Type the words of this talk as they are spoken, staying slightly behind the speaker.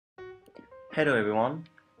Hello everyone,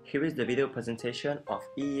 here is the video presentation of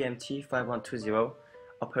EEMT 5120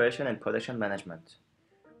 Operation and Production Management.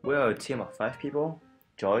 We are a team of 5 people,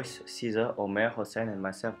 Joyce, Caesar, Omer, Hossein and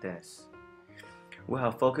myself Dennis. We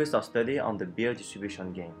have focused our study on the beer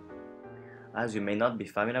distribution game. As you may not be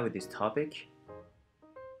familiar with this topic,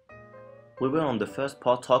 we will on the first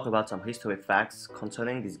part talk about some historic facts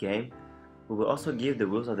concerning this game. We will also give the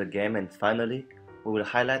rules of the game, and finally, we will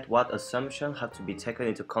highlight what assumptions have to be taken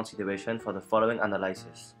into consideration for the following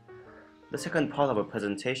analysis. The second part of our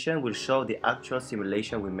presentation will show the actual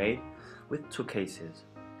simulation we made with 2 cases.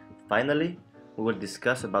 Finally, we will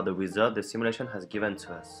discuss about the result the simulation has given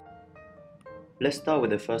to us. Let's start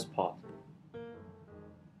with the first part.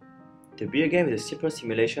 The beer game is a simple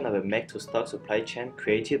simulation of a make-to-stock supply chain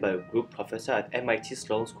created by a group professor at MIT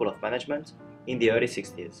Sloan School of Management in the early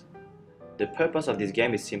 60s. The purpose of this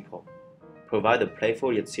game is simple: provide a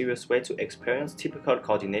playful yet serious way to experience typical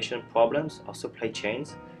coordination problems of supply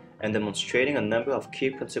chains and demonstrating a number of key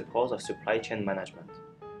principles of supply chain management.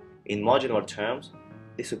 In more general terms,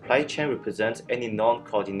 the supply chain represents any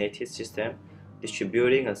non-coordinated system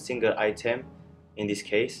distributing a single item, in this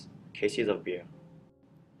case, cases of beer.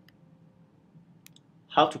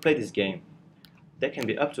 How to play this game? There can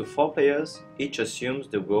be up to 4 players, each assumes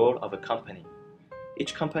the role of a company.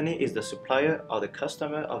 Each company is the supplier or the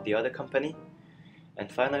customer of the other company.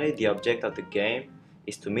 And finally, the object of the game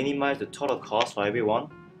is to minimize the total cost for everyone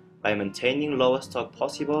by maintaining lowest stock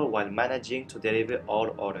possible while managing to deliver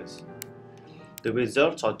all orders. The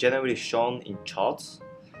results are generally shown in charts,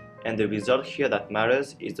 and the result here that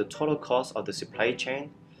matters is the total cost of the supply chain,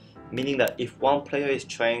 meaning that if one player is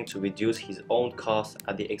trying to reduce his own costs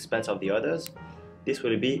at the expense of the others, this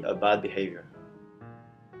will be a bad behavior.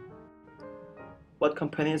 What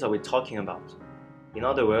companies are we talking about? In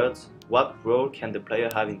other words, what role can the player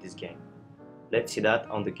have in this game? Let's see that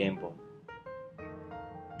on the game board.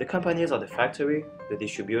 The companies are the factory, the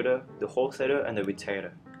distributor, the wholesaler, and the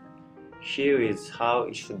retailer. Here is how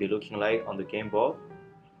it should be looking like on the game board.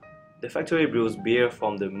 The factory brews beer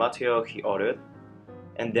from the material he ordered,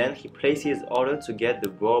 and then he places order to get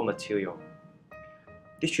the raw material.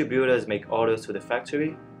 Distributors make orders to the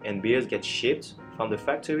factory, and beers get shipped from the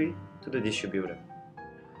factory to the distributor.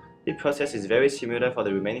 The process is very similar for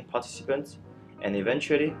the remaining participants, and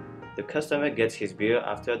eventually, the customer gets his beer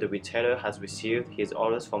after the retailer has received his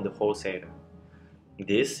orders from the wholesaler.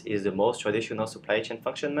 This is the most traditional supply chain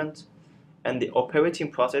functionment, and the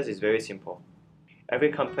operating process is very simple.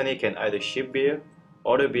 Every company can either ship beer,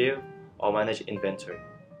 order beer, or manage inventory.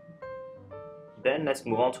 Then let's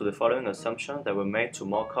move on to the following assumptions that were made to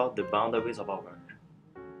mark out the boundaries of our work.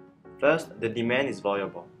 First, the demand is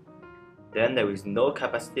variable. Then there is no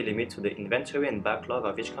capacity limit to the inventory and backlog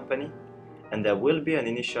of each company, and there will be an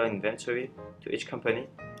initial inventory to each company,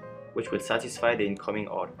 which will satisfy the incoming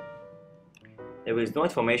order. There is no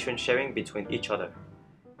information sharing between each other.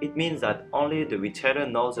 It means that only the retailer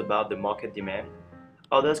knows about the market demand.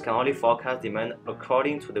 Others can only forecast demand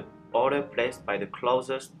according to the order placed by the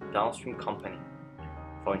closest downstream company.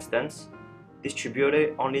 For instance,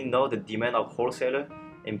 distributors only know the demand of wholesaler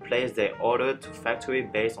and place their order to factory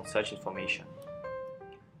based on such information.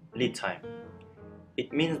 Lead time.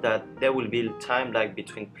 It means that there will be time lag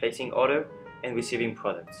between placing order and receiving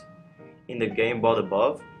products. In the game board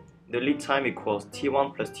above, the lead time equals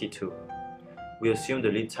T1 plus T2. We assume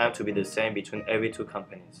the lead time to be the same between every 2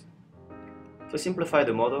 companies. To simplify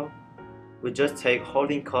the model, we just take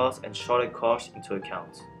holding costs and shortage costs into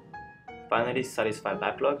account. Finally, satisfy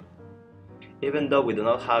backlog. Even though we do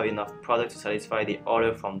not have enough product to satisfy the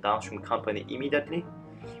order from downstream company immediately,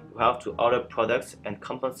 we have to order products and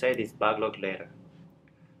compensate this backlog later.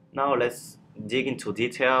 Now let's dig into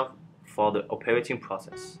detail for the operating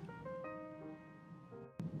process.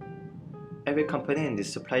 Every company in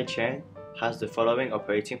this supply chain has the following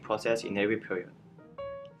operating process in every period.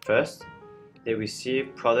 First, they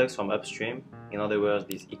receive products from upstream, in other words,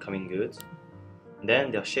 these incoming goods.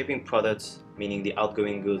 Then they're shipping products, meaning the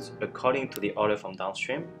outgoing goods, according to the order from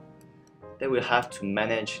downstream. They will have to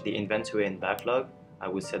manage the inventory and backlog,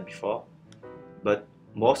 as we said before. But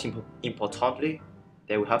most importantly,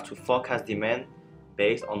 they will have to forecast demand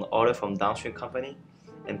based on order from downstream company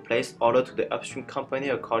and place order to the upstream company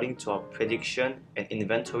according to our prediction and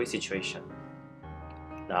inventory situation.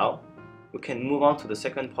 Now, we can move on to the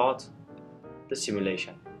second part, the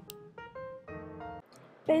simulation.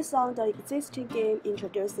 Based on the existing game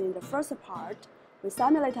introduced in the first part, we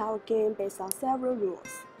simulate our game based on several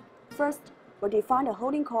rules. First, we define the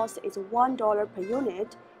holding cost is $1 per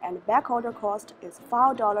unit and backorder cost is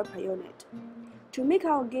 $5 per unit. To make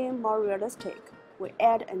our game more realistic, we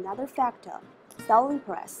add another factor, selling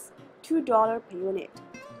price. $2 per unit.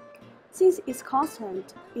 Since it's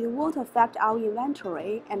constant, it won't affect our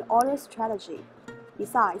inventory and order strategy.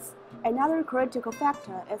 Besides, another critical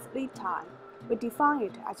factor is lead time. We define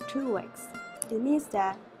it as 2 weeks. It means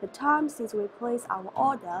that the time since we place our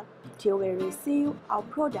order till we receive our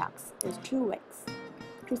products is 2 weeks.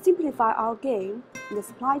 To simplify our game in the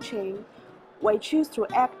supply chain, we choose to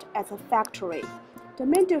act as a factory. The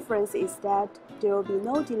main difference is that there will be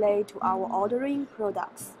no delay to our ordering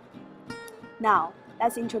products. Now,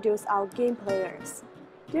 let's introduce our game players.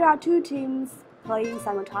 There are 2 teams playing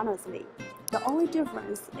simultaneously. The only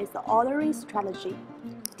difference is the ordering strategy.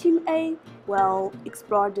 Team A will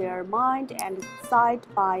explore their mind and decide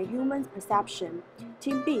by human perception.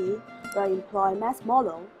 Team B will employ math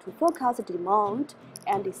model to forecast the demand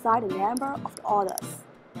and decide the number of the orders.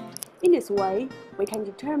 In this way, we can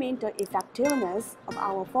determine the effectiveness of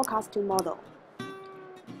our forecasting model.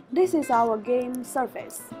 This is our game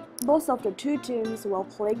surface. Both of the 2 teams will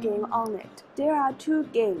play game on it. There are 2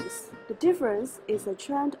 games. The difference is the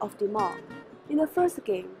trend of demand. In the first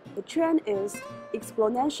game, the trend is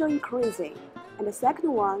exponential increasing, and the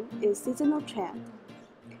second one is seasonal trend.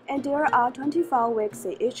 And there are 24 weeks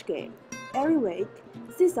in each game. Every week,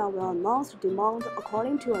 CISA will announce the demand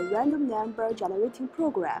according to a random number generating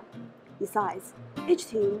program. Besides, each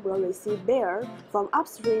team will receive beer from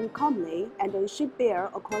upstream company and then ship beer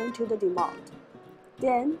according to the demand.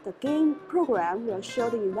 Then, the game program will show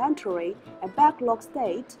the inventory and backlog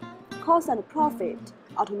state, cost and profit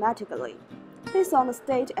automatically. Based on the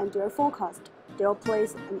state and their forecast, they will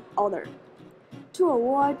place an order. To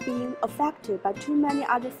avoid being affected by too many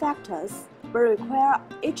other factors, we require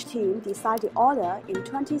each team decide the order in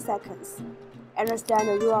 20 seconds. Understand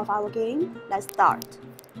the rule of our game? Let's start.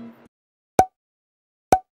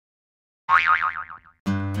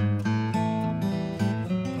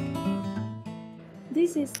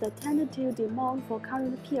 This is the tentative demand for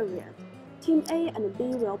current period. Team A and B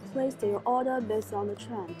will place their order based on the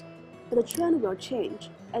trend, but the trend will change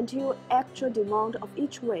until actual demand of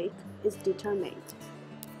each week is determined.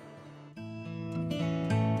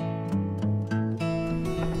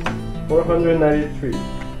 $493.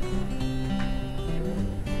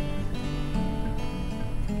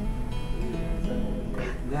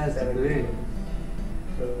 That's great.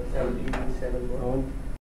 So 77 more.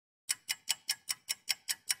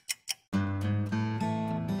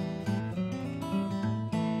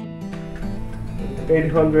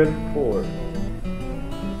 $804.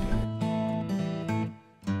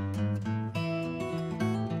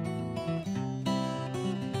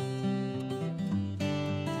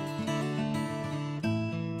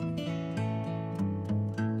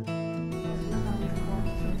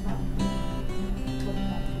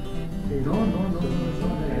 No, it's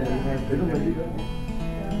not like that.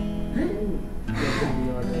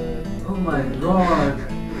 Oh my God!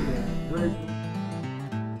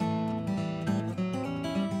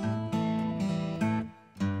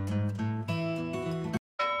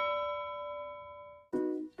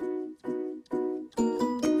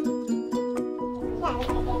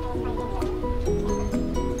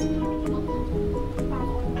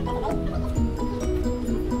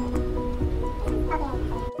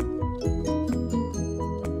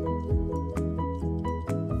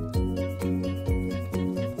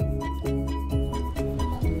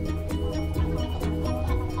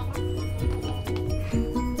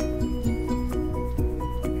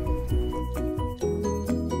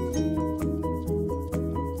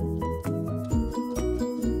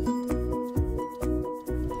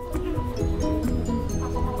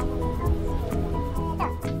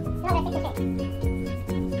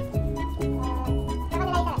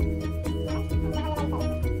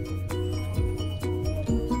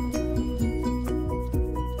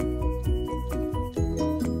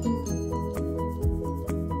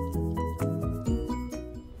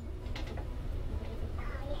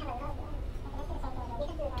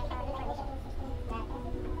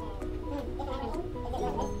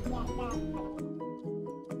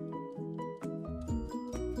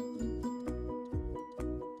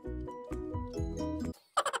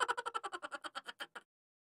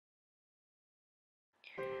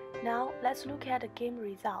 Now, let's look at the game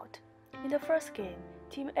result. In the first game,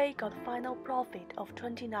 Team A got final profit of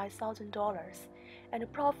 $29,000 and the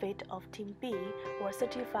profit of Team B was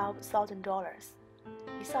 $35,000.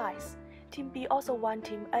 Besides, Team B also won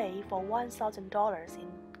Team A for $1,000 in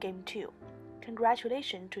Game 2.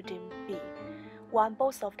 Congratulations to Team B, won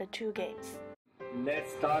both of the 2 games.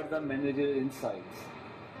 Let's start the managerial insights.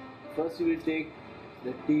 First, we will take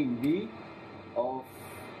the Team B of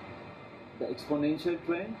the exponential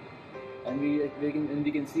trend, and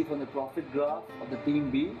we can see from the profit graph of the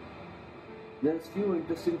Team B there's few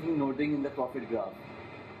interesting things noting in the profit graph.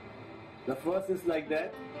 The first is like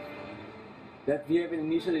that we have an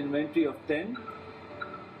initial inventory of 10,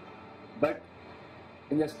 but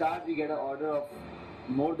in the start we get an order of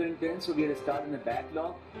more than 10, so we have to start in the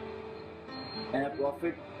backlog, and our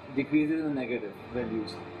profit decreases in the negative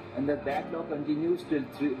values, and the backlog continues till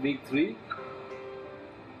week 3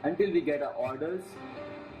 until we get our orders.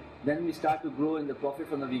 Then we start to grow in the profit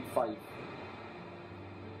from the week 5.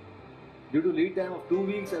 Due to lead time of 2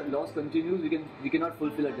 weeks and loss continues, we cannot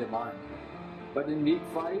fulfill a demand. But in week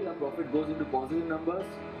 5, our profit goes into positive numbers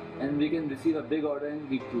and we can receive a big order in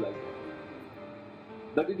week 2 like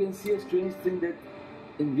that. But you can see a strange thing that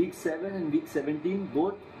in week 7 and week 17,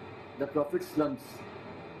 both the profit slumps.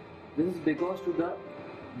 This is because to the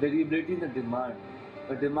variability in the demand.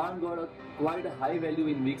 The demand got quite a high value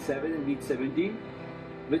in week 7 and week 17,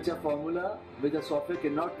 which a formula, which a software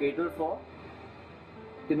cannot cater for,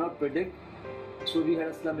 cannot predict. So we had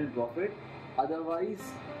a slump in profit. Otherwise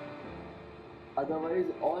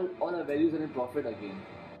all our values are in profit again.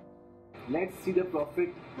 Let's see the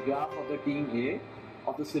profit graph of the team A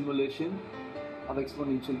of the simulation of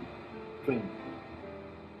exponential trend.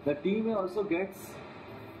 The team A also gets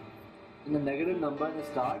in a negative number in the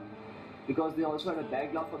start because they also had a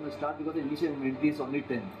backlog from the start because the initial inventory is only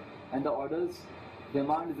 10 and the orders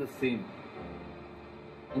demand is the same.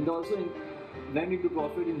 And they also went into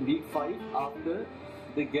profit in week 5 after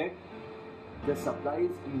they get the supplies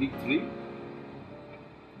in week 3.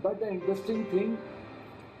 But the interesting thing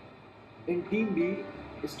in team B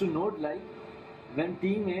is to note, like when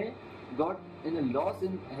team A got in a loss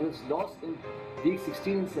in week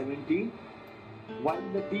 16 and 17, while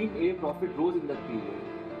the team A profit rose in that period.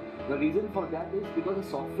 The reason for that is because the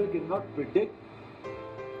software cannot predict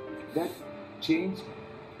that change,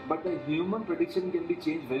 but the human prediction can be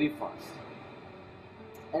changed very fast.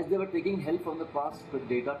 As they were taking help from the past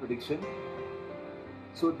data prediction,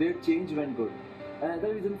 so their change went good.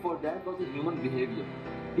 Another reason for that was the human behavior.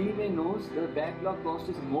 Team A knows the backlog cost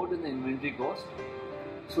is more than the inventory cost,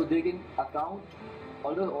 so they can account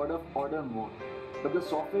order more. But the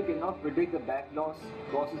software cannot predict the backlog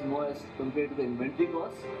cost is more as compared to the inventory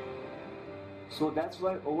cost. So that's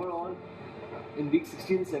why overall in week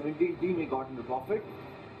 16 and 17 team A got into profit.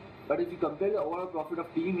 But if you compare the overall profit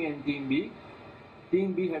of team A and team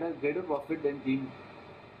B had a greater profit than team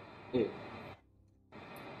A.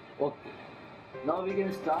 Okay. Now we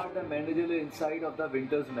can start the managerial insight of the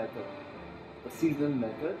Winters method, the seasonal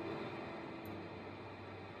method.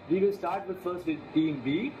 We will start first with team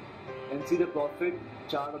B and see the profit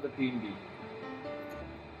chart of the team B.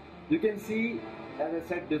 You can see, as I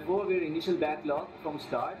said before, we had initial backlog from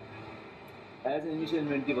start, as initial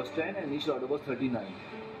inventory was 10 and initial order was 39.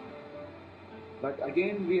 But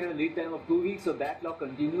again, we had a lead time of 2 weeks, so backlog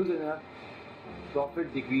continues and our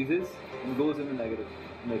profit decreases and goes into negative.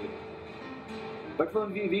 But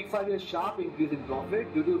from week 5, we had a sharp increase in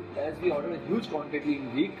profit due to as we ordered a huge quantity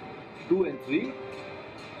in week 2 and 3.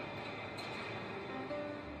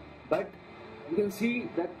 But you can see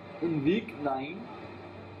that in week 9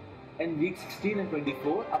 and week 16 and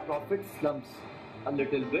 24, our profit slumps a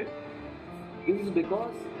little bit. This is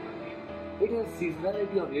because it has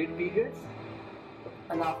seasonality of 8 periods,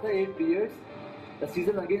 and after 8 periods, the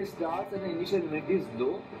season again starts and the initial inventory is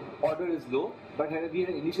low, order is low, but we had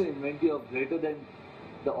an initial inventory of greater than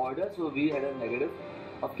the order, so we had a negative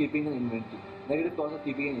of keeping an inventory, negative cost of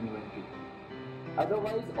keeping an inventory.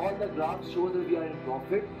 Otherwise, all the graphs show that we are in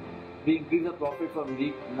profit. We increase the profit from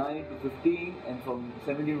week 9 to 15 and from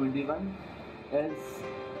 17 to 21 as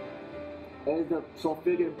the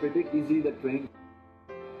software can predict easily the trend.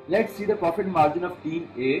 Let's see the profit margin of team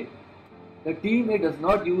A. The team A does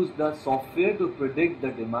not use the software to predict the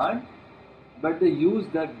demand, but they use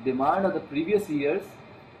the demand of the previous years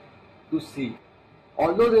to see.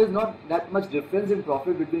 Although there is not that much difference in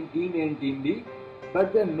profit between team A and team B,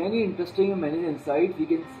 but there are many interesting and many insights we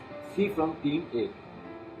can see from team A.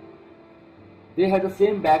 They had the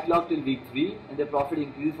same backlog till week 3 and their profit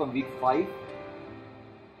increased from week 5.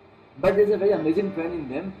 But there is a very amazing trend in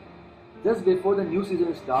them. Just before the new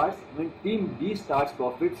season starts, when team B starts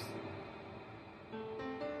profits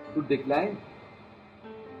to decline,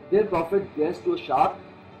 their profit gets to a sharp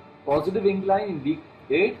positive incline in week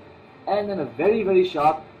 8 and then a very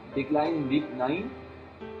sharp decline in week 9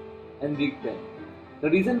 and week 10. The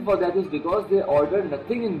reason for that is because they ordered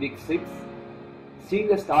nothing in week 6, seeing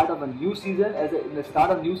the start of a new season, as in the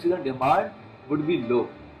start of new season demand would be low.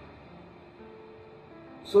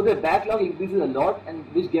 So their backlog increases a lot and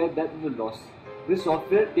which get that into loss. This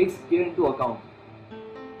software takes care into account.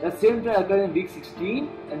 The same trend occurred in week 16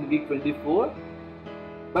 and week 24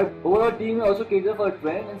 But overall team may also cater for a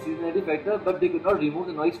trend and seasonality factor, but they could not remove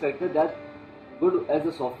the noise factor that good as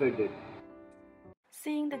the software did.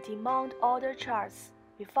 Seeing the demand order charts,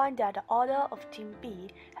 we find that the order of Team B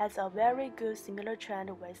has a very good similar trend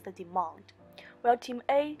with the demand, while Team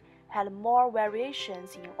A had more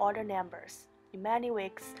variations in order numbers. In many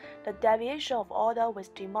weeks, the deviation of order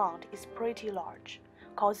with demand is pretty large,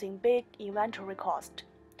 causing big inventory cost.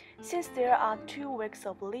 Since there are 2 weeks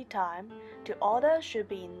of lead time, the order should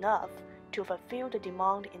be enough to fulfill the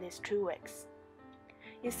demand in these 2 weeks.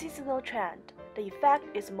 In seasonal trend, the effect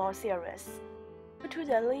is more serious. Due to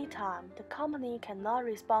the lead time, the company cannot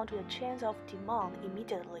respond to the change of demand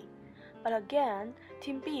immediately. But again,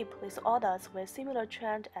 Team B placed orders with similar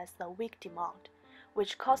trend as the weak demand,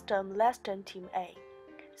 which cost them less than Team A.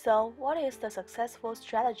 So, what is the successful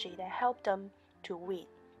strategy that helped them to win?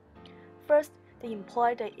 First, they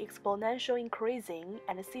employed the exponential increasing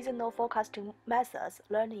and seasonal forecasting methods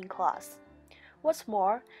learned in class. What's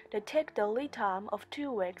more, they take the lead time of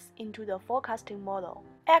 2 weeks into the forecasting model.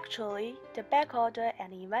 Actually, the backorder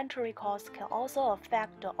and inventory cost can also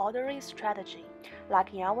affect the ordering strategy.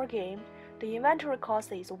 Like in our game, the inventory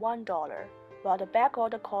cost is $1, while the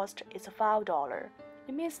backorder cost is $5.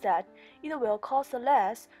 It means that it will cost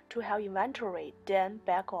less to have inventory than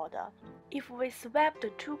backorder. If we swap the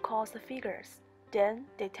two cost figures, then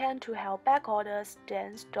they tend to have backorders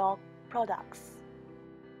than stock products.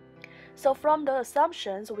 So from the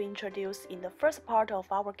assumptions we introduced in the first part of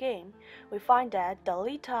our game, we find that the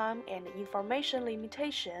lead time and information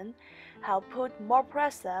limitation have put more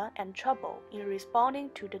pressure and trouble in responding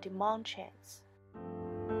to the demand change.